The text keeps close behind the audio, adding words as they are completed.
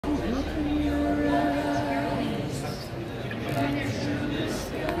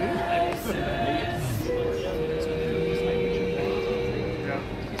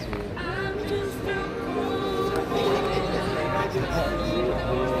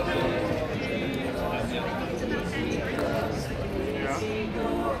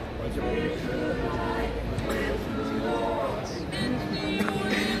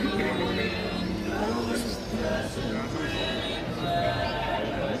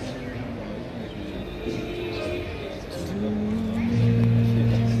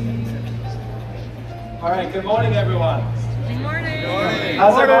right, good morning, everyone. Good morning. Good morning.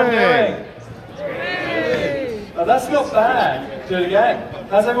 How's everyone doing? Yay. Oh, that's not bad. Do it again.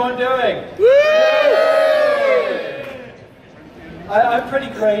 How's everyone doing? Woo! I'm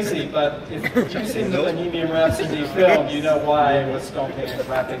pretty crazy, but if you've seen the Bohemian Rhapsody film, you know why I was stomping and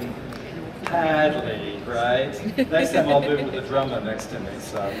clapping badly, right? Next time I'll do it with a drummer next to me.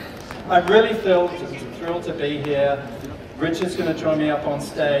 So I'm really thrilled to be here. Richard's going to join me up on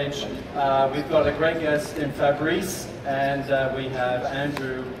stage. We've got a great guest in Fabrice, and we have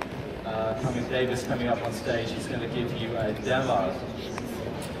Andrew Davis coming up on stage. He's going to give you a demo.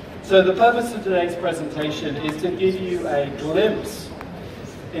 So the purpose of today's presentation is to give you a glimpse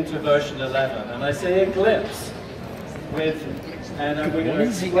into version 11. And I say a glimpse and we're going to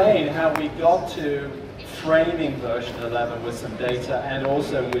explain how we got to framing version 11 with some data and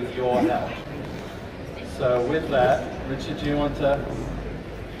also with your help. So with that, Richard, do you want to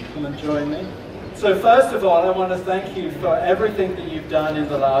come and join me? So first of all, I want to thank you for everything that you've done in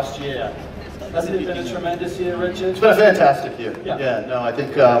the last year. Hasn't it been a tremendous year, Richard? It's been a fantastic year. Yeah, no, I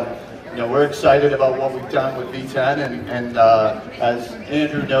think we're excited about what we've done with V10, and as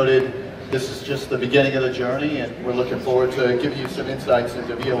Andrew noted, this is just the beginning of the journey, and we're looking forward to giving you some insights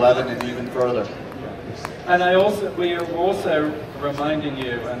into V11 and even further. And we are also reminding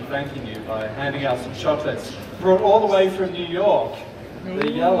you and thanking you by handing out some chocolates brought all the way from New York.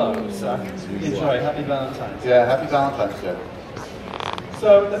 The yellow, so enjoy. Happy Valentine's. Yeah, happy Valentine's Day.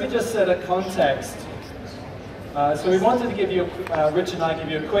 So let me just set a context. So we wanted to give you, Rich and I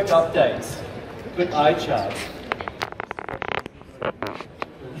give you a quick update, quick eye chart.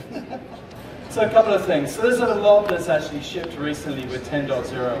 So a couple of things. So there's a lot that's actually shipped recently with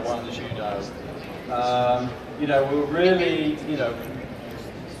 10.01, as you know. We're really,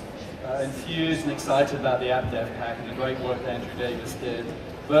 enthused and excited about the app dev pack and the great work that Andrew Davis did.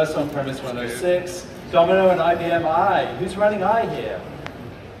 Verse on-premise 106, Domino and IBM I. Who's running I here?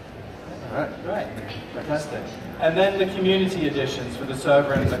 All right, great, fantastic. And then the community editions for the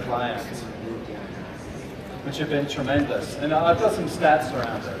server and the client, which have been tremendous. And I've got some stats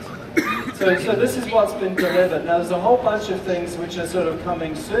around it. So this is what's been delivered. Now there's a whole bunch of things which are sort of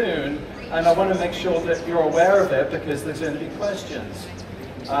coming soon, and I want to make sure that you're aware of it because there's going to be questions.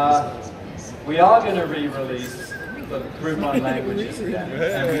 We are going to re-release the Group 1 languages again.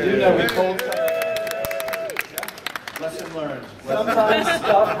 And we do know we called lesson learned. Sometimes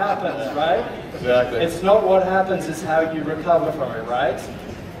stuff happens, right? Exactly. It's not what happens, it's how you recover from it, right?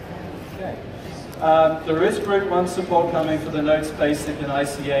 Okay. There is Group 1 support coming for the Notes Basic and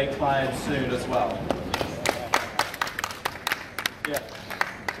ICA clients soon as well. Yeah.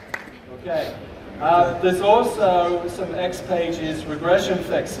 Okay. There's also some X pages regression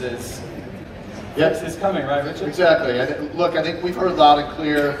fixes. Yes, it's coming, right, Richard? Exactly. Look, I think we've heard loud and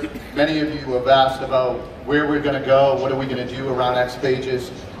clear. Many of you have asked about where we're going to go, what are we going to do around X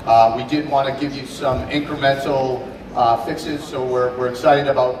pages. We did want to give you some incremental fixes, so we're excited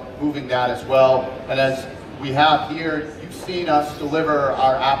about moving that as well. And as we have here, you've seen us deliver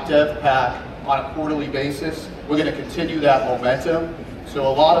our app dev pack on a quarterly basis. We're going to continue that momentum. So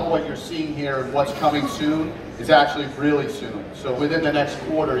a lot of what you're seeing here and what's coming soon is actually really soon. So within the next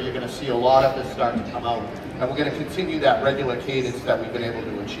quarter, you're going to see a lot of this start to come out. And we're going to continue that regular cadence that we've been able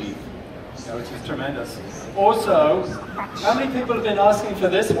to achieve. Yeah, which is tremendous. Also, how many people have been asking for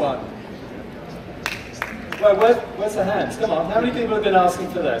this one? Well, where's the hands? Come on, how many people have been asking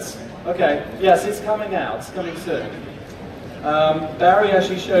for this? Okay, yes, it's coming out. It's coming soon. Barry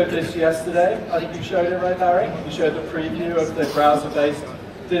actually showed this yesterday. I think you showed it, right, Barry? You showed the preview of the browser-based.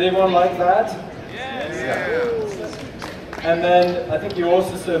 Did anyone like that? Yes. Yeah. And then I think you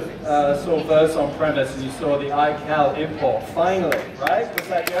also saw Verse on-premise and you saw the iCal import. Finally, right? Was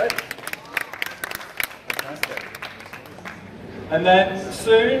that good? Fantastic. And then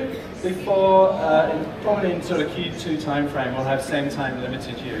soon, probably in sort of Q2 timeframe, we'll have same time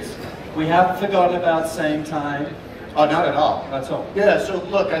limited use. We haven't forgotten about same time. Oh, not at all. That's all. Yeah, so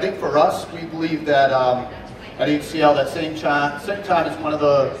look, I think for us, we believe that at HCL, that same time is one of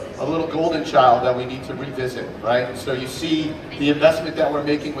a little golden child that we need to revisit, right? So you see the investment that we're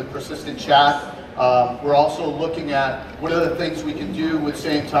making with persistent chat. We're also looking at what are the things we can do with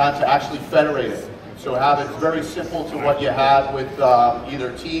same time to actually federate it. So have it very simple to what you have with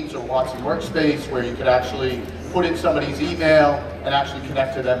either Teams or Watson Workspace, where you could actually put in somebody's email and actually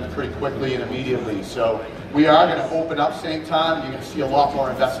connect to them pretty quickly and immediately. So we are going to open up same time. You're going to see a lot more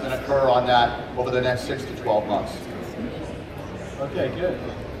investment occur on that over the next 6 to 12 months. Okay, good.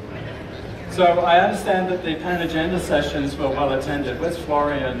 So I understand that the pan agenda sessions were well attended. Where's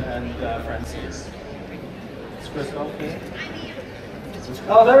Florian and Francis? Is Christoph here?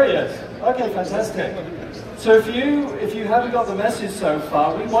 Oh, there he is. Okay, fantastic. So if you haven't got the message so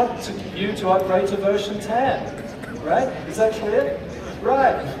far, we want you to upgrade to version 10, right? Is that clear?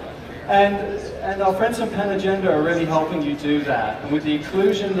 Right. And our friends from Panagenda are really helping you do that. And with the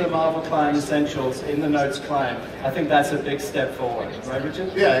inclusion of the Marvel Client Essentials in the Notes client, I think that's a big step forward. Right,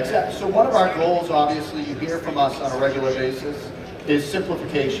 Richard? Yeah, exactly. So one of our goals, obviously, you hear from us on a regular basis, is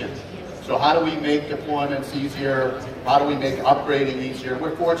simplification. So how do we make deployments easier? How do we make upgrading easier?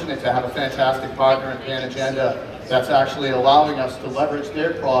 We're fortunate to have a fantastic partner in Panagenda that's actually allowing us to leverage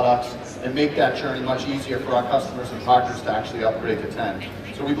their products and make that journey much easier for our customers and partners to actually upgrade to 10.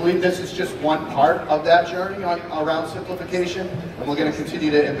 So we believe this is just one part of that journey around simplification, and we're going to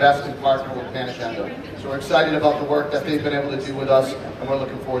continue to invest and partner with Panagenda. So we're excited about the work that they've been able to do with us, and we're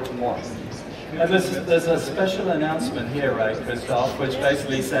looking forward to more. And there's a special announcement here, right, Christoph, which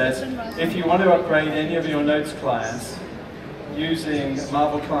basically says, if you want to upgrade any of your Notes clients using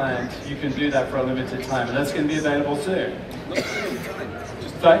Marvel Client, you can do that for a limited time, and that's going to be available soon.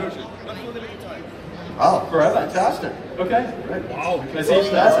 Sorry? Oh, Forever. fantastic. Okay. Great. Wow.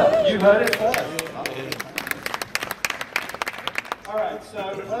 You heard it first. All right, so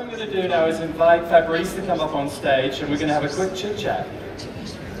what I'm going to do now is invite Fabrice to come up on stage, and we're going to have a quick chit-chat.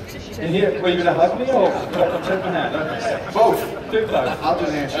 And here, were you going to hug me or take my hand? Okay. Both. Do both. I'll do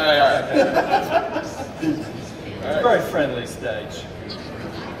the handshake. It's a very friendly stage.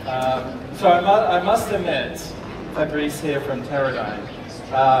 So I must admit, Fabrice here from Teradyne,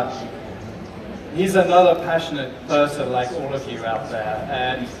 he's another passionate person like all of you out there,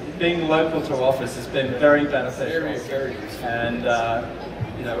 and being local to office has been very beneficial. Very. And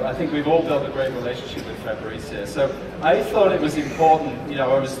you know, I think we've all built a great relationship with Fabrice here. So I thought it was important, you know,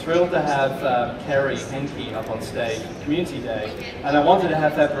 I was thrilled to have Kerry Henke up on stage, Community Day, and I wanted to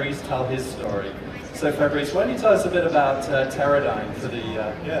have Fabrice tell his story. So Fabrice, why don't you tell us a bit about Teradyne for the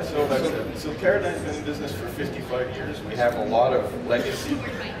So Teradyne's been in business for 55 years. We have a lot of legacy,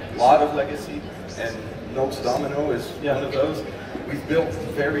 and Notes Domino is one of those. We've built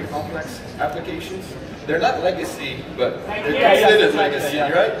very complex applications. They're not legacy, but they're considered legacy,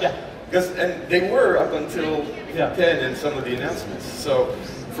 right? Yeah. And they were up until 10 in some of the announcements. So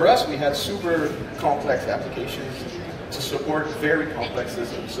for us, we had super complex applications to support very complex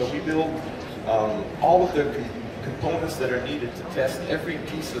systems. So we build all of the components that are needed to test every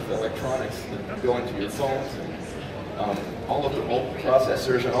piece of electronics that go into your phones, and all of the mobile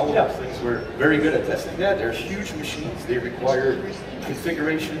processors and all of those things. We're very good at testing that. They're huge machines. They require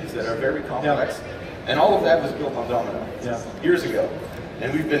configurations that are very complex. And all of that was built on Domino years ago.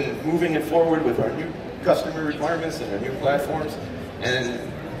 And we've been moving it forward with our new customer requirements and our new platforms. And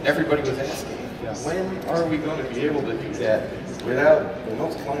everybody was asking, when are we going to be able to do that without the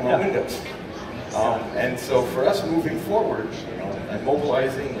Notes client on Windows? And so for us moving forward, and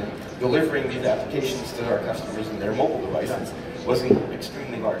mobilizing and delivering these applications to our customers and their mobile devices was an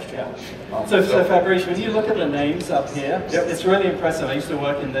extremely large challenge. So Fabrice, when you look at the names up here, it's really impressive. I used to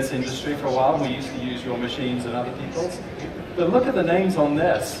work in this industry for a while, and we used to use your machines and other people's. But look at the names on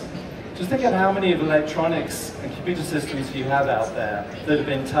this. Just think of how many of electronics and computer systems you have out there that have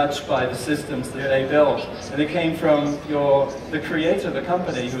been touched by the systems that they build. And it came from the creator of the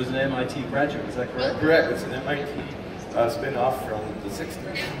company, who was an MIT graduate, is that correct? Correct, it's an MIT spin-off from the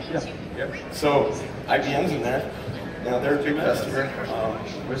 60s. So IBM's in there. They're a big customer.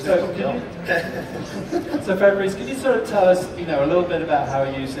 So Fabrice, can you sort of tell us, a little bit about how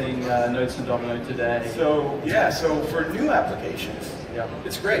you're using Notes and Domino today? So for new applications,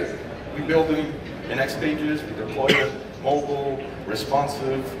 it's great. We build them in X pages, we deploy them mobile,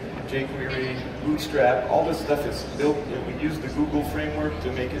 responsive, jQuery, Bootstrap, all this stuff is built. We use the Google framework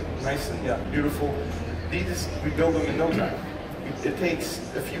to make it nice and beautiful. These, we build them in no time. It takes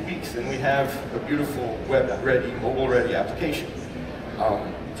a few weeks and we have a beautiful web-ready, mobile-ready application.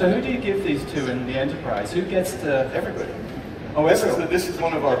 So who do you give these to in the enterprise? Who gets to... Everybody. Oh, this is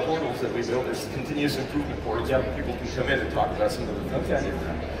one of our portals that we built. It's continuous improvement portals where people can come in and talk about some of the things that they've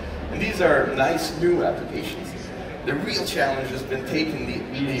done. And these are nice new applications. The real challenge has been taking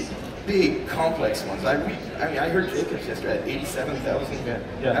the big, complex ones. I heard Jacobs yesterday had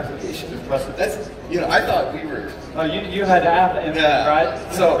 87,000 applications. That's, I thought we were... Oh, you had app in there,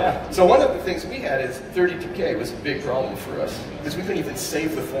 right? So one of the things we had is 32K was a big problem for us because we couldn't even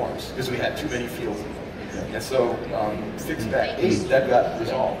save the forms because we had too many fields in them. And so Fixback 8, that got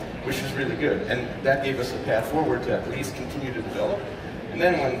resolved, which is really good. And that gave us a path forward to at least continue to develop. And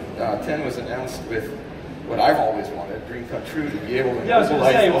then when 10 was announced with what I've always wanted, dream come true, to be able to Yeah, I was going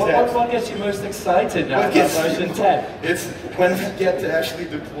to say, mobilize what gets you most excited now about gets version 10? It's when we get to actually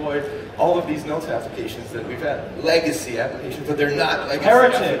deploy all of these notes applications that we've had. Legacy applications, but they're not legacy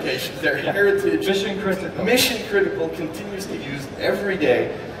applications. They're heritage. Mission critical. Mission critical, continuously used every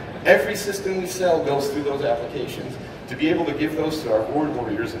day. Every system we sell goes through those applications. To be able to give those to our board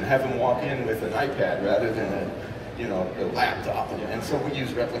warriors and have them walk in with an iPad rather than a laptop. And so we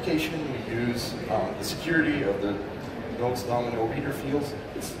use replication, we use the security of the Notes Domino reader fields.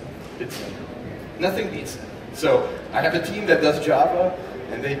 It's nothing beats it. So I have a team that does Java,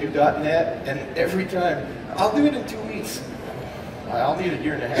 and they do .NET, and every time, I'll do it in 2 weeks. I'll need a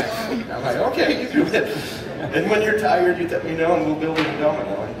year and a half. And I'm like, okay, you do it. And when you're tired, you let me know, and we'll build it in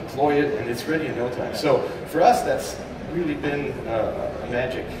Domino and deploy it, and it's ready in no time. So for us, that's really been a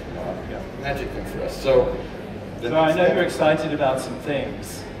magic thing for us. So I know you're excited about some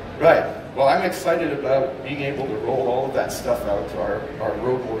things. Right. Well, I'm excited about being able to roll all of that stuff out to our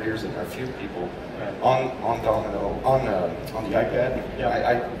road warriors and our field people on Domino, on the iPad. Yeah.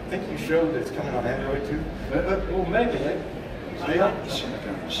 I think you showed it's coming on Android too. Well, maybe. I'm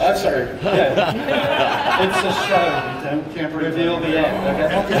sorry. Yeah. It's a show. You can't reveal the end. Okay.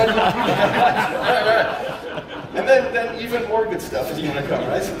 Right. And then even more good stuff is going to come,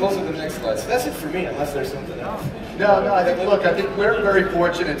 right? So those are the next slides. So that's it for me, unless there's something else. No, I think we're very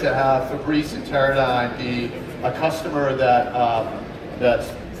fortunate to have Fabrice and Teradyne be a customer that's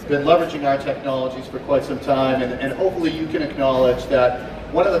been leveraging our technologies for quite some time, and hopefully you can acknowledge that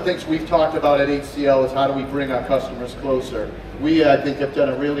one of the things we've talked about at HCL is how do we bring our customers closer. We, I think, have done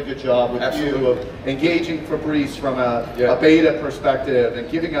a really good job with you of engaging Fabrice from a beta perspective and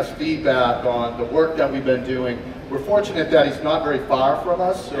giving us feedback on the work that we've been doing. We're fortunate that he's not very far from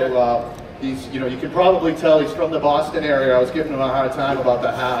us, so he's, you can probably tell he's from the Boston area. I was giving him a hard time about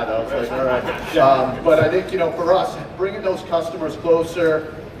the hat. I was like, all right. But I think, for us, bringing those customers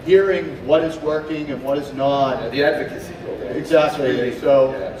closer, hearing what is working and what is not. The advocacy program. Exactly.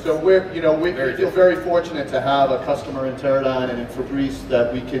 So we feel very fortunate to have a customer in Teradyne and in Fabrice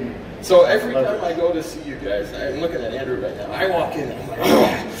that we can. So every time I go to see you guys, I'm looking at Andrew right now. I walk in and I'm like,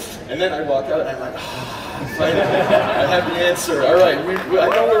 oh. And then I walk out and I'm like, finally, I have the answer. All right, I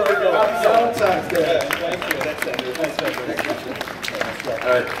know where we're going. Sounds good. Thank you. Thanks, Andrew. Thanks, Andrew.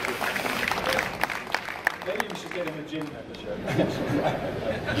 All right. Maybe we should get him a gym membership.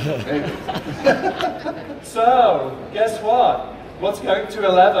 So, guess what? What's going to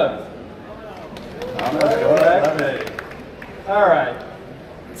 11? All right.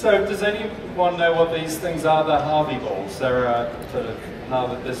 So, does anyone know what these things are? The Harvey balls. They're a sort of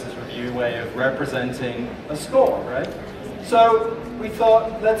Harvard Business Review way of representing a score, right? So we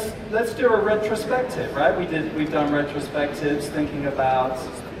thought let's do a retrospective, right? We've done retrospectives thinking about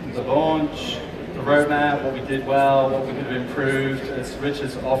the launch, the roadmap, what we did well, what we could have improved. As Rich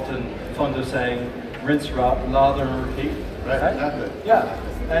is often fond of saying, rinse, lather, and repeat. Right, exactly. Yeah,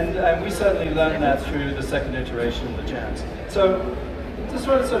 and we certainly learned that through the second iteration of the jams. So just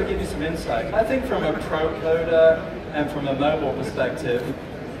want to sort of give you some insight. I think from a pro coder and from a mobile perspective,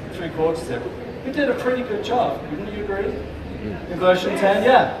 3 quarters here, we did a pretty good job. Wouldn't you agree? In version 10,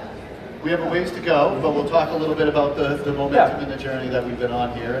 yeah. We have a ways to go, but we'll talk a little bit about the momentum and the journey that we've been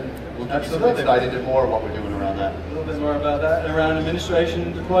on here, and we'll give you some insight into more what we're doing around that. A little bit more about that, and around administration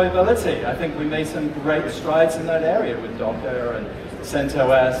and deployability. I think we made some great strides in that area with Docker and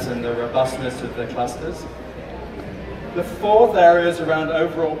CentOS and the robustness of the clusters. The 4th area is around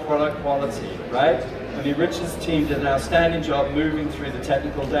overall product quality, right? I mean, Rich's team did an outstanding job moving through the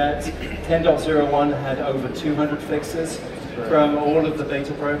technical debt. 10.01 had over 200 fixes from all of the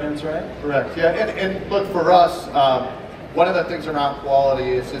beta programs, right? Correct, yeah, and look, for us, one of the things around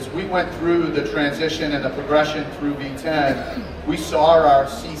quality is we went through the transition and the progression through V10. We saw our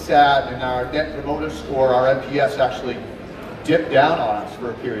CSAT and our Net Promoter Score, our NPS, actually dip down on us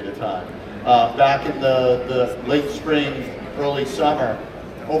for a period of time. Back in the late spring, early summer.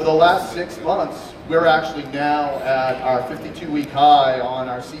 Over the last 6 months, we're actually now at our 52-week high on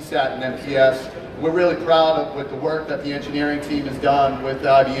our CSAT and NPS. We're really proud of with the work that the engineering team has done with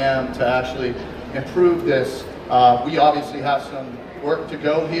IBM to actually improve this. We obviously have some work to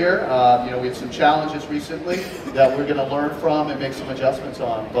go here. We had some challenges recently that we're going to learn from and make some adjustments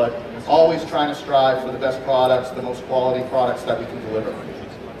on, but always trying to strive for the best products, the most quality products that we can deliver.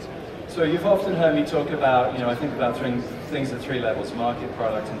 So you've often heard me talk about, I think about things at 3 levels: market,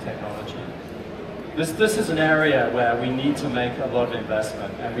 product, and technology. This is an area where we need to make a lot of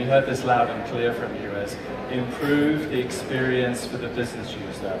investment, and we heard this loud and clear from you as improve the experience for the business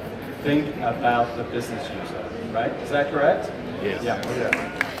user. Think about the business user, right? Is that correct? Yes. Yeah.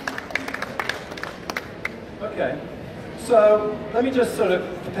 Okay. So let me just sort of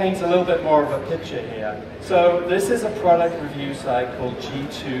paint a little bit more of a picture here. So this is a product review site called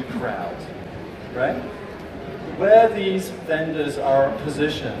G2 Crowd, right? Where these vendors are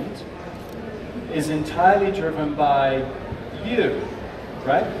positioned is entirely driven by you,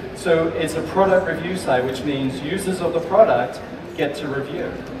 right? So it's a product review site, which means users of the product get to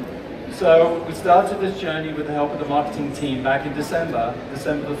review. So we started this journey with the help of the marketing team back in December the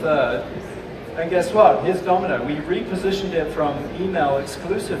 3rd. And guess what? Here's Domino. We repositioned it from email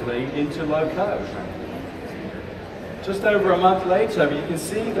exclusively into low-code. Just over a month later, you can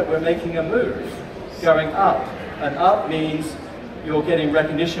see that we're making a move, going up. And up means you're getting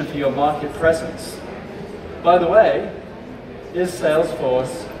recognition for your market presence. By the way, here's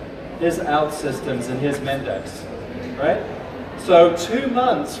Salesforce, here's OutSystems, and here's Mendex, right? So 2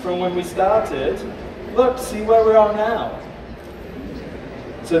 months from when we started, look, see where we are now.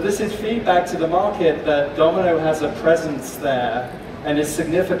 So this is feedback to the market that Domino has a presence there and is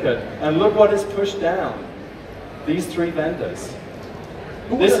significant. And look what is pushed down. These 3 vendors.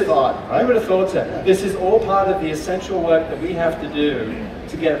 Who would have thought, right? Who would have thought it? This is all part of the essential work that we have to do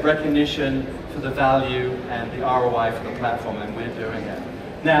to get recognition for the value and the ROI for the platform, and we're doing it.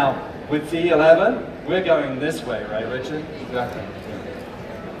 Now, with V11, we're going this way, right, Richard? Exactly.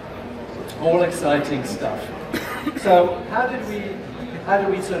 All exciting stuff. So how did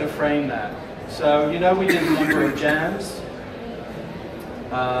we sort of frame that? So, you know, we did a number of jams.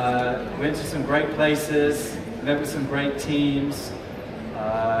 Went to some great places, met with some great teams.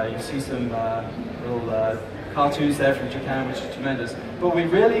 You see some little cartoons there from Japan, which is tremendous. But we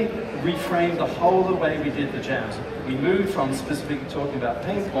really reframed the whole of the way we did the jams. We moved from specifically talking about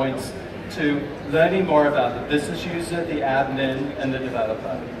pain points to learning more about the business user, the admin, and the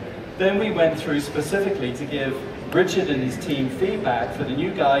developer. Then we went through specifically to give Richard and his team feedback for the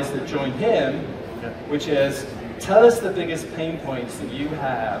new guys that joined him, which is, tell us the biggest pain points that you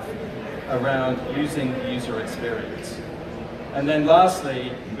have around using the user experience. And then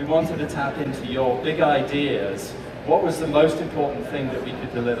lastly, we wanted to tap into your big ideas. What was the most important thing that we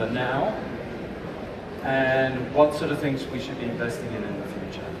could deliver now? And what sort of things we should be investing in the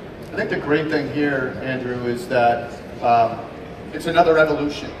future? I think the great thing here, Andrew, is that it's another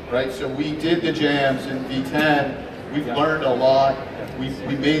evolution, right? So we did the jams in V10. We've learned a lot.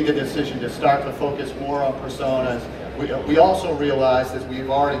 We made the decision to start to focus more on personas. We also realized, as we've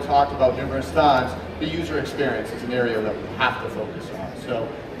already talked about numerous times, the user experience is an area that we have to focus on. So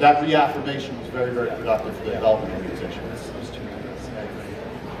that reaffirmation was very, very productive for the development organization.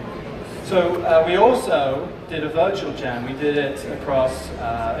 So we also did a virtual jam. We did it across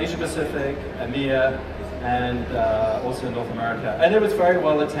Asia Pacific, EMEA, and also North America. And it was very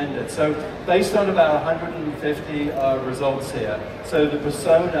well attended. So based on about 150 results here, so the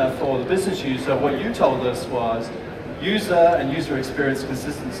persona for the business user, what you told us was user and user experience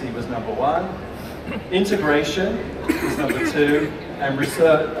consistency was number 1. Integration was number 2, and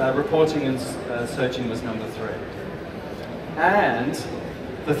reporting and searching was number 3. And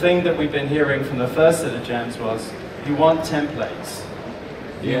the thing that we've been hearing from the first set of jams was, you want templates,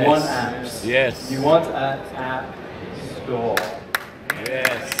 you want apps, you want an app store.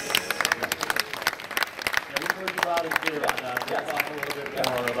 Yes. We've heard you loud and clear on that. We'll talk a little bit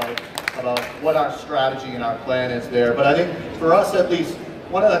more about what our strategy and our plan is there. But I think for us at least,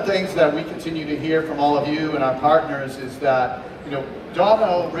 one of the things that we continue to hear from all of you and our partners is that, you know,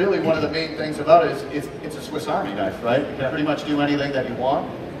 Domino, really one of the main things about it is it's a Swiss Army knife, right? You can pretty much do anything that you want,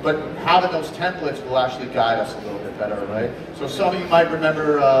 but having those templates will actually guide us a little bit better, right? So some of you might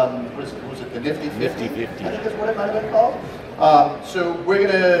remember, was it the Nifty 50? Nifty 50. I think that's what it might have been called. So we're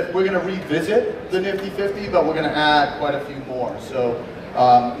gonna revisit the Nifty 50, but we're gonna add quite a few more. So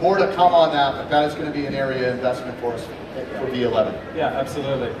more to come on that, but that is going to be an area of investment for us for V11. Yeah,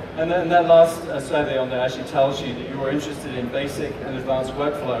 absolutely. And then that last survey on there actually tells you that you were interested in basic and advanced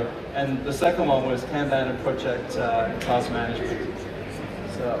workflow. And the second one was Kanban and project task management.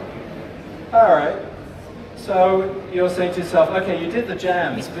 So, all right. So you're saying to yourself, okay, you did the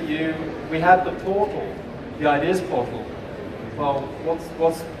jams, but we had the portal, the ideas portal. Well,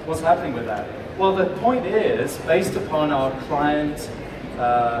 what's happening with that? Well, the point is, based upon our client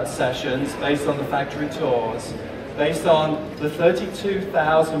sessions, based on the factory tours, based on the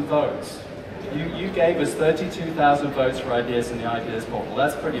 32,000 votes. You gave us 32,000 votes for ideas in the ideas portal.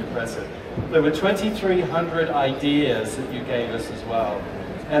 That's pretty impressive. There were 2,300 ideas that you gave us as well.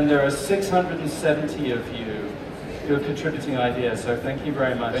 And there are 670 of you who are contributing ideas. So thank you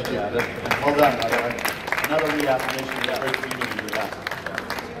very much for that. Well done, by the way. Another reaffirmation of the great community we have.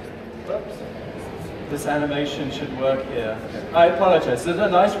 this animation should work here. I apologize. There's a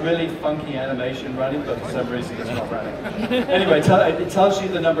nice, really funky animation running, but for some reason it's not running. Anyway, it tells you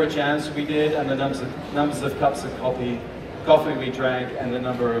the number of jams we did and the numbers of cups of coffee we drank and the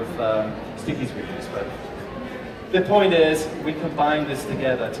number of stickies we used. But the point is, we combined this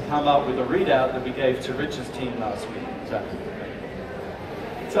together to come up with a readout that we gave to Richard's team last week.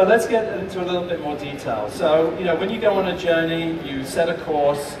 So let's get into a little bit more detail. So, you know, when you go on a journey, you set a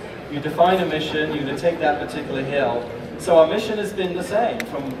course, you define a mission, you're going to take that particular hill. So our mission has been the same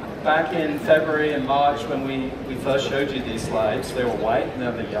from back in February and March when we first showed you these slides. They were white,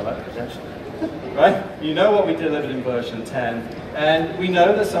 now they're yellow, potentially. Right? You know what we delivered in version 10, and we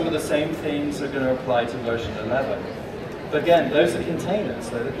know that some of the same themes are going to apply to version 11. But again, those are containers.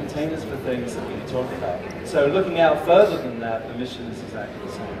 They're the containers for things that we can talk about. So looking out further than that, the mission is exactly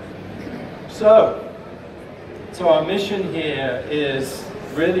the same. So our mission here is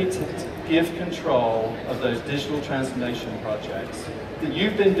really to give control of those digital transformation projects that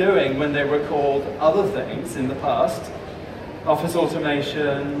you've been doing when they were called other things in the past. Office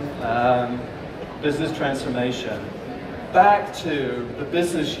automation, business transformation, back to the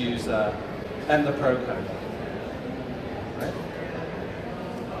business user and the pro coder. Right?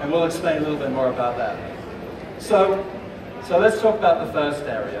 And we'll explain a little bit more about that. So let's talk about the first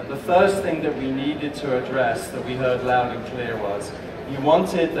area. The first thing that we needed to address that we heard loud and clear was you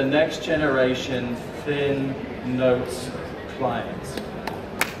wanted the next generation thin notes clients.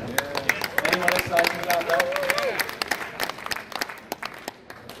 Anyone excited about that?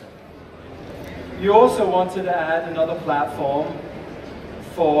 You also wanted to add another platform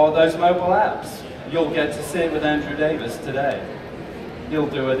for those mobile apps. You'll get to sit with Andrew Davis today. He'll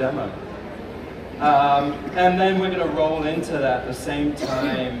do a demo. And then we're going to roll into that at the same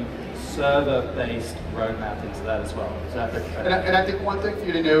time server-based roadmap into that as well. And I think one thing for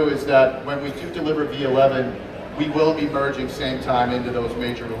you to know is that when we do deliver V11, we will be merging same time into those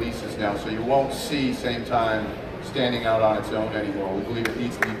major releases now. So you won't see same time standing out on its own anymore. We believe it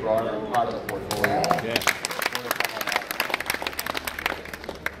needs to be broader and part of the portfolio. Yeah.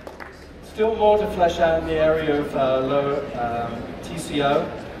 Still more to flesh out in the area of low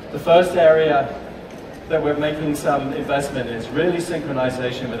TCO. The first area that we're making some investment in is really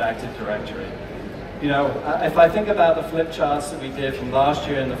synchronization with Active Directory. You know, if I think about the flip charts that we did from last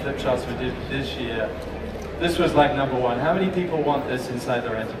year and the flip charts we did this year, this was like number one. How many people want this inside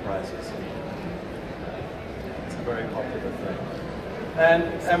their enterprises? It's a very popular thing.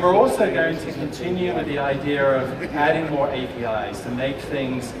 And we're also going to continue with the idea of adding more APIs to make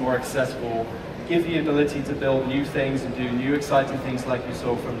things more accessible, give the ability to build new things and do new exciting things like you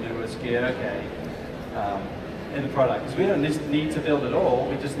saw from Louis Gierke in the product. Because we don't need to build it all,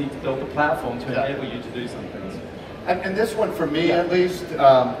 we just need to build the platform to enable you to do some things. And this one, for me at least, you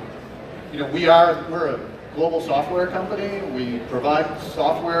know, we're a global software company. We provide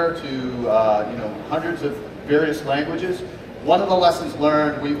software to you know, hundreds of various languages. One of the lessons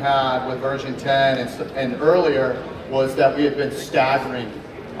learned we've had with version 10 and earlier was that we have been staggering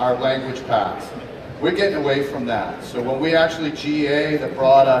our language paths. We're getting away from that. So when we actually GA the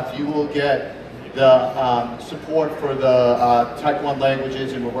product, you will get the support for the Type 1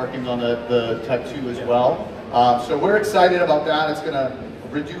 languages, and we're working on the Type 2 as well. So we're excited about that. It's going to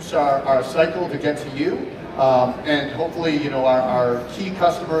reduce our cycle to get to you. And hopefully, you know, our key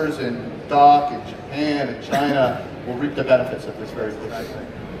customers in DOC and Japan and China will reap the benefits of this very quickly.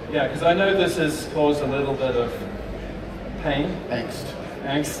 Yeah, because I know this has caused a little bit of pain.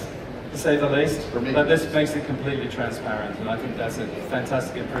 Angst, to say the least. For me. But this makes it completely transparent, and I think that's a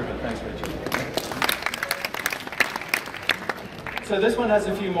fantastic improvement. Thanks, Richard. So this one has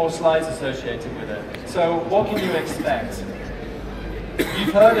a few more slides associated with it. So what can you expect?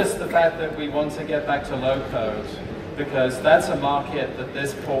 You've heard us the fact that we want to get back to low code, because that's a market that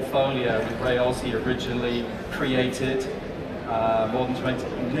this portfolio with Ray Olsey originally created more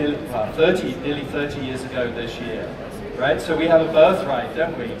than nearly 30 years ago this year, right? So we have a birthright,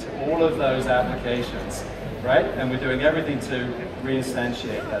 don't we, to all of those applications, right? And we're doing everything to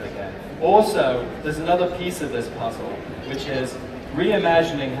reinstantiate that again. Also, there's another piece of this puzzle, which is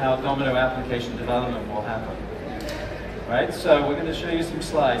reimagining how Domino application development will happen, right? So we're going to show you some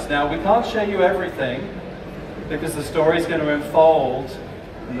slides. Now, we can't show you everything, because the story is going to unfold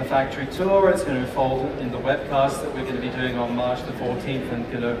in the factory tour, it's going to unfold in the webcast that we're going to be doing on March the 14th and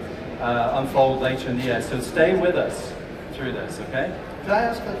going to unfold later in the year. So stay with us through this, okay? Can I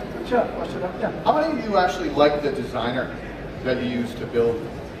ask a question? Yeah. How many of you actually like the designer that you used to build?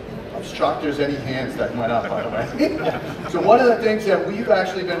 I'm shocked there's any hands that went up, by the way. So one of the things that we've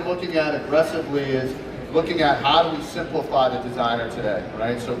actually been looking at aggressively is looking at how do we simplify the designer today,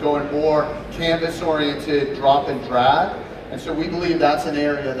 right? So going more canvas-oriented, drop and drag. And so we believe that's an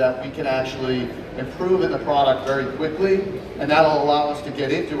area that we can actually improve in the product very quickly, and that'll allow us to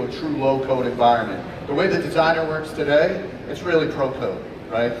get into a true low-code environment. The way the designer works today, it's really pro-code,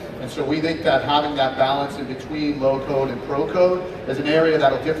 right? And so we think that having that balance in between low-code and pro-code is an area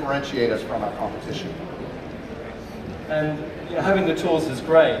that'll differentiate us from our competition. And having the tools is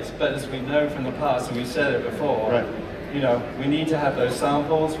great, but as we know from the past, and we said it before, right. We need to have those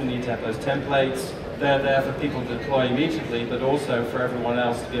samples, we need to have those templates. They're there for people to deploy immediately, but also for everyone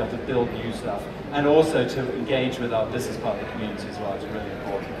else to be able to build new stuff, and also to engage with our business partner community as well. It's really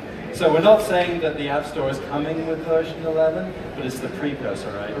important. So we're not saying that the App Store is coming with version 11, but it's the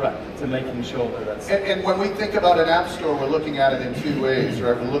precursor, right? Right. To making sure that that's... And when we think about an App Store, we're looking at it in two ways,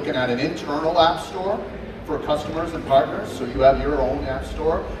 right? We're looking at an internal App Store for customers and partners, so you have your own App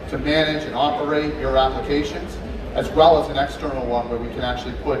Store to manage and operate your applications, as well as an external one where we can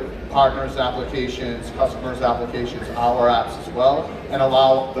actually put partners' applications, customers' applications, our apps as well, and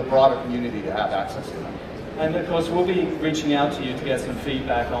allow the broader community to have access to them. And of course, we'll be reaching out to you to get some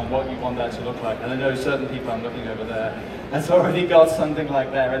feedback on what you want that to look like. And I know certain people, I'm looking over there, has already got something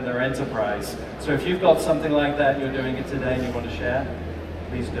like that in their enterprise. So if you've got something like that, you're doing it today and you want to share,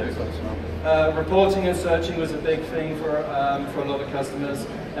 please do. Reporting and searching was a big thing for a lot of customers.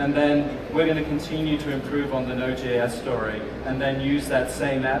 And then we're going to continue to improve on the Node.js story, and then use that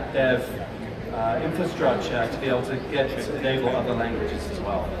same app dev infrastructure to be able to enable other languages as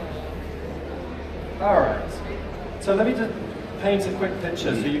well. All right, so let me just paint a quick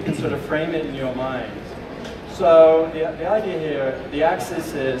picture so you can sort of frame it in your mind. So the idea here, the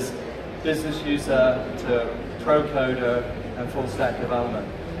axis is business user to pro coder and full stack development.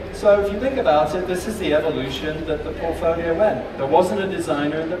 So if you think about it, this is the evolution that the portfolio went. There wasn't a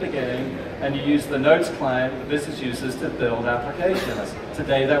designer in the beginning, and you used the Notes client, the business users, to build applications.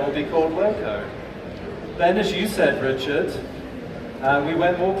 Today that will be called low code. Then, as you said, Richard, we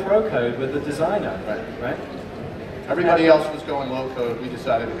went more pro code with the designer, right? Everybody else was going low code, we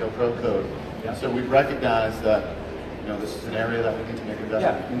decided to go pro code. Yeah. So we recognized that this is an area that we need to make investment.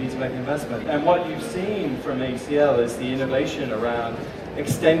 Yeah, we need to make investment. And what you've seen from HCL is the innovation around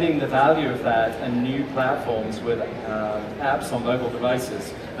extending the value of that and new platforms with apps on mobile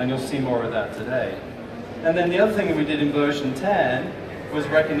devices. And you'll see more of that today. And then the other thing that we did in version 10 was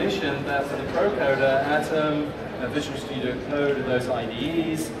recognition that for the pro coder, Atom, Visual Studio Code, and those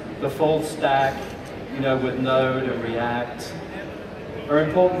IDEs, the full stack, with Node and React, are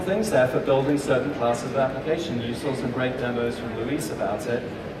important things there for building certain classes of application. You saw some great demos from Luis about it.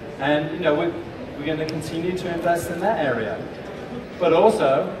 And we're going to continue to invest in that area. But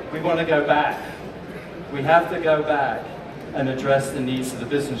also, we want to go back. We have to go back and address the needs of the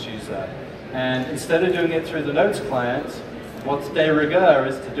business user. And instead of doing it through the Notes client, what's de rigueur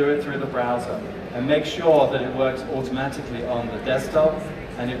is to do it through the browser and make sure that it works automatically on the desktop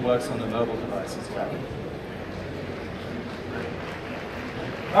and it works on the mobile device as well.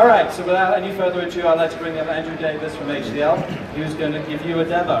 All right, so without any further ado, I'd like to bring up Andrew Davis from HCL, who's going to give you a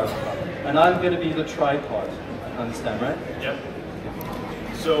demo. And I'm going to be the tripod. Understand, right? Yep.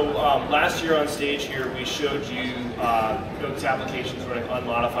 So last year on stage here, we showed you Notes applications running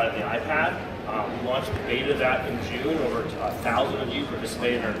unmodified on the iPad. We launched the beta of that in June. Over 1,000 of you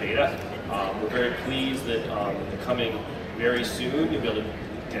participated in our beta. We're very pleased that coming very soon, you'll be able to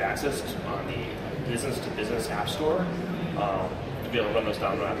get access on the business-to-business app store to be able to run those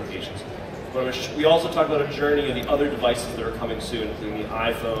download applications. We also talked about a journey of the other devices that are coming soon, including the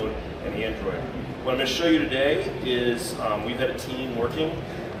iPhone and the Android. What I'm going to show you today is we've had a team working,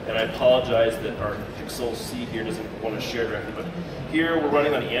 and I apologize that our Pixel C here doesn't want to share directly, but here we're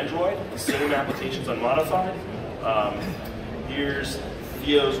running on Android, the same applications unmodified. Here's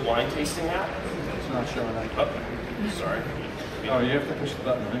Theo's wine tasting app. It's not showing up. Oh, sorry. Oh, you have to push the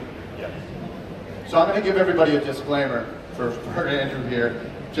button, right? Yeah. So I'm going to give everybody a disclaimer for Andrew here.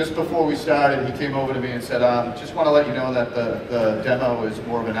 Just before we started, he came over to me and said, just want to let you know that the demo is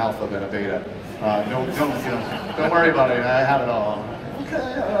more of an alpha than a beta. Don't worry about it, I have it all.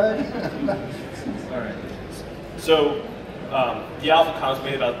 Okay, all right. All right. So the alpha comments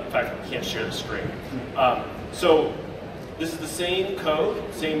made about the fact that we can't share the screen. So this is the same code,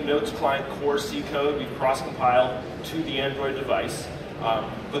 same Notes client core C code we've cross-compiled to the Android device.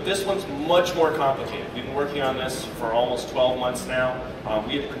 But this one's much more complicated. We've been working on this for almost 12 months now.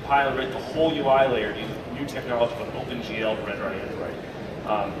 We had to compile and write the whole UI layer using new technology called OpenGL to render on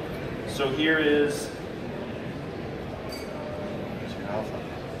Android. So here is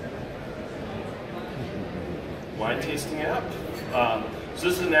wine tasting app. So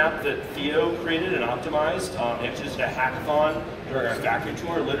this is an app that Theo created and optimized. They actually just did a hackathon during our factory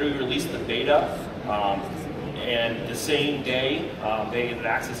tour, literally released the beta, and the same day they had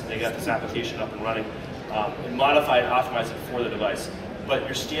access and they got this application up and running, and modified and optimized it for the device. But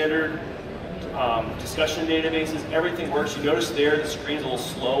your standard discussion databases, everything works. You notice there the screen's a little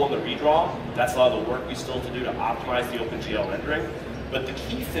slow on the redraw. That's a lot of the work we still have to do to optimize the OpenGL rendering. But the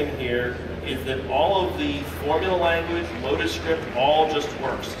key thing here is that all of the formula language, Lotus script, all just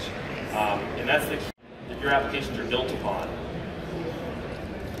works. And that's the key that your applications are built upon.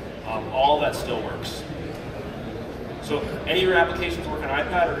 All that still works. So any of your applications work on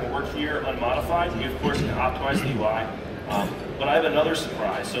iPad are going to work here unmodified. You, of course, can optimize the UI. But I have another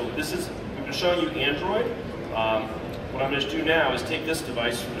surprise. So this is, we've been showing you Android. What I'm going to do now is take this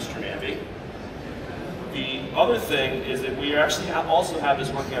device from Mr. Manby. The other thing is that we actually also have this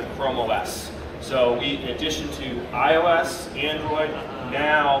working on Chrome OS. So we, in addition to iOS, Android,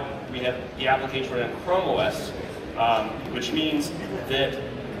 now we have the application running on Chrome OS, which means that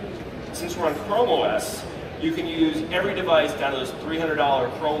since we're on Chrome OS, you can use every device down to those $300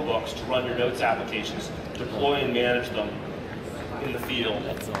 Chromebooks to run your Notes applications, deploy and manage them in the field.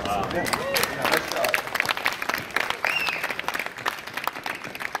 That's awesome.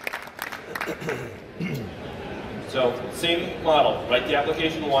 So, same model. Write the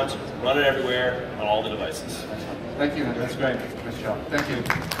application once, run it everywhere on all the devices. Thank you. That's great. Nice job. Thank you.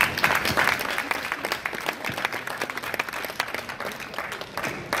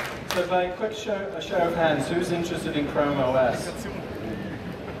 So by a quick show of hands, who's interested in Chrome OS?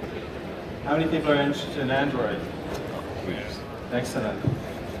 How many people are interested in Android? Excellent.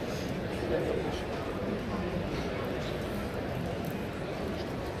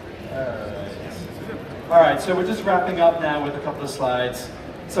 All right, so we're just wrapping up now with a couple of slides.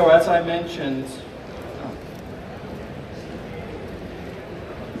 So as I mentioned,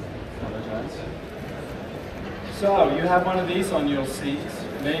 so you have one of these on your seat.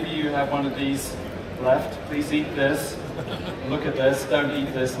 Maybe you have one of these left. Please eat this. Look at this. Don't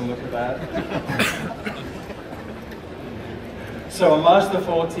eat this and look at that. So on March the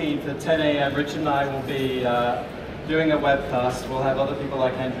 14th at 10 a.m., Rich and I will be doing a webcast. We'll have other people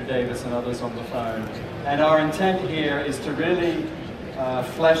like Andrew Davis and others on the phone. And our intent here is to really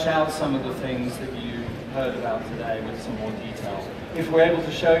flesh out some of the things that you heard about today with some more detail. If we're able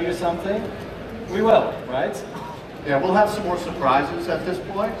to show you something, we will, right? Yeah, we'll have some more surprises at this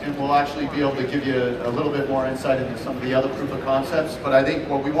point, and we'll actually be able to give you a little bit more insight into some of the other proof of concepts. But I think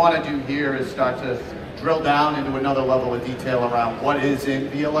what we want to do here is start to drill down into another level of detail around what is in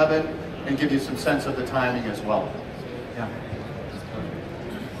V11 and give you some sense of the timing as well. Yeah.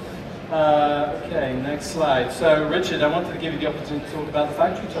 Okay, next slide. So Richard, I wanted to give you the opportunity to talk about the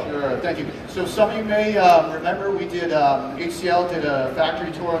factory tour. Sure, thank you. So some of you may remember we did, HCL did a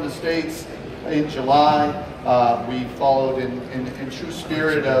factory tour in the States in July. We followed in true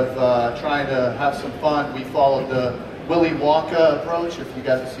spirit of trying to have some fun. We followed the Willy Wonka approach, if you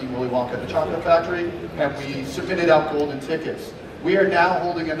guys have seen Willy Wonka at the Chocolate Factory, and we submitted out golden tickets. We are now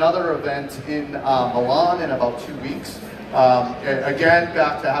holding another event in Milan in about 2 weeks. Again,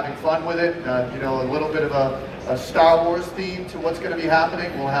 back to having fun with it, you know, a little bit of a Star Wars theme to what's going to be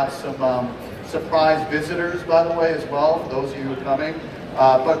happening. We'll have some surprise visitors, by the way, as well, for those of you who are coming.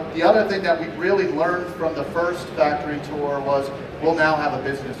 But the other thing that we really learned from the first factory tour was we'll now have a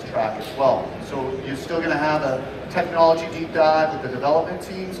business track as well. So you're still going to have a technology deep dive with the development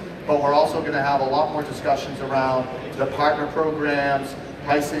teams, but we're also going to have a lot more discussions around the partner programs,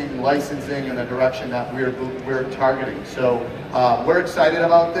 pricing, licensing, and the direction that we're targeting. So we're excited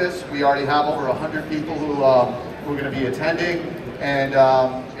about this. We already have over 100 people who are going to be attending, and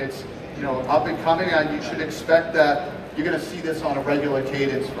it's, you know, up and coming, and you should expect that you're going to see this on a regular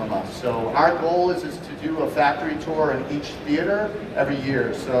cadence from us. So our goal is to do a factory tour in each theater every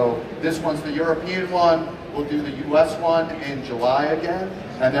year. So this one's the European one. We'll do the US one in July again.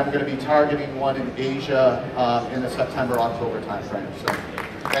 And then we're going to be targeting one in Asia in the September-October timeframe. So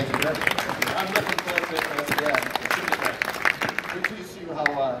thank you. I'm looking forward to it. Yeah. Wait till you see how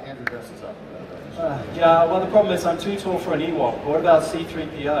Andrew dresses up. Yeah, well the problem is I'm too tall for an Ewok. What about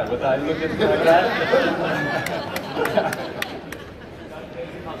C-3PO? Would I look at like that?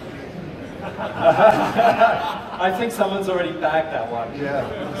 I think someone's already bagged that one. Yeah.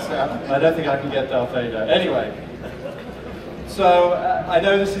 I don't think I can get Darth Vader. Anyway, so I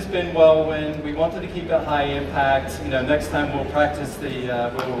know this has been whirlwind. We wanted to keep it high impact. You know, next time we'll practice the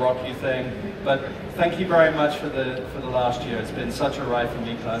 "We Will Rock You" thing. But thank you very much for the last year. It's been such a ride for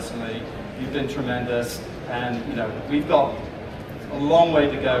me personally. You've been tremendous, and you know we've got a long way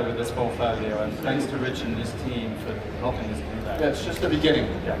to go with this portfolio, and thanks to Rich and his team for helping us do that. Yeah, it's just the beginning.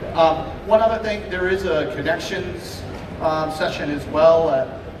 Yeah. One other thing, there is a connections session as well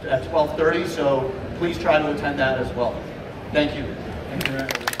at 12:30, so please try to attend that as well. Thank you. Thank you very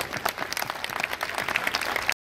much.